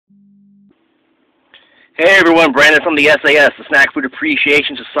Hey everyone, Brandon from the SAS, the Snack Food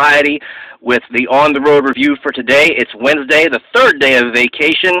Appreciation Society, with the on-the-road review for today. It's Wednesday, the third day of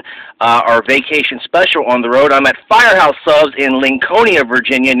vacation, our vacation special on the road. I'm at Firehouse Subs in Lincolnia,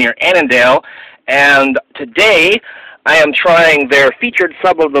 Virginia, near Annandale, and today I am trying their featured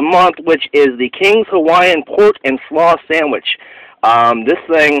sub of the month, which is the King's Hawaiian Pork and Slaw Sandwich. This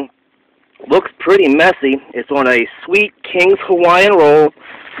thing looks pretty messy. It's on a sweet King's Hawaiian roll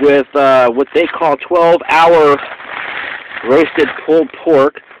with what they call 12-hour roasted pulled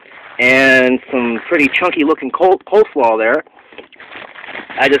pork and some pretty chunky looking coleslaw there.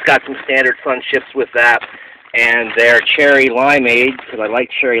 I just got some standard sun chips with that and their cherry limeade, because I like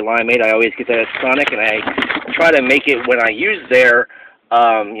cherry limeade. I always get that at Sonic, and I try to make it when I use their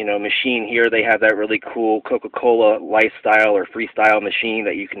machine here. They have that really cool Coca-Cola lifestyle or freestyle machine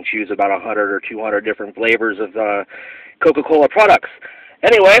that you can choose about 100 or 200 different flavors of Coca-Cola products.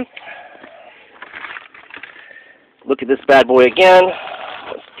 Anyway, look at this bad boy again.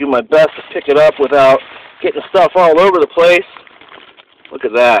 Let's do my best to pick it up without getting stuff all over the place. Look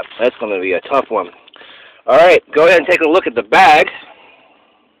at that. That's going to be a tough one. All right, go ahead and take a look at the bag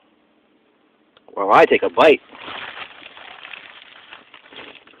while I take a bite.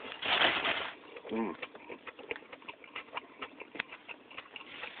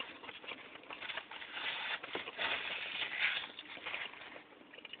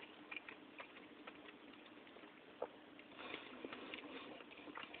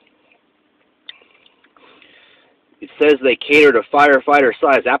 It says they cater to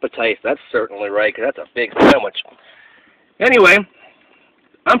firefighter-sized appetites. That's certainly right, because that's a big sandwich. Anyway,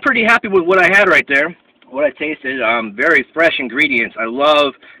 I'm pretty happy with what I had right there. What I tasted, very fresh ingredients. I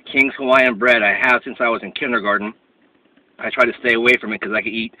love King's Hawaiian bread. I have since I was in kindergarten. I try to stay away from it because I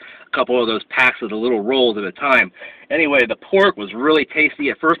could eat a couple of those packs of the little rolls at a time. Anyway, the pork was really tasty.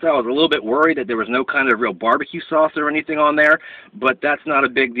 At first I was a little bit worried that there was no kind of real barbecue sauce or anything on there, but that's not a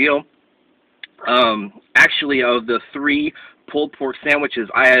big deal. Actually, of the 3 pulled pork sandwiches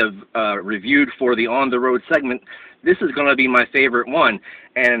I have reviewed for the On the Road segment, this is going to be my favorite one.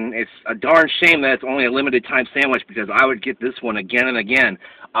 And it's a darn shame that it's only a limited time sandwich, because I would get this one again and again.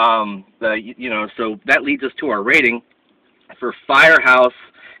 So that leads us to our rating for Firehouse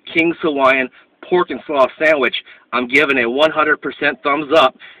King's Hawaiian Pork and Slaw Sandwich. I'm giving a 100% thumbs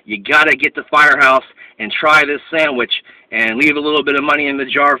up. You got to get to Firehouse and try this sandwich, and leave a little bit of money in the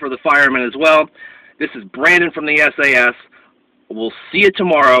jar for the firemen as well. This is Brandon from the SAS. We'll see you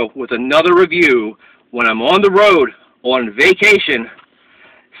tomorrow with another review when I'm on the road on vacation.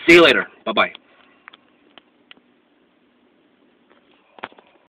 See you later. Bye-bye.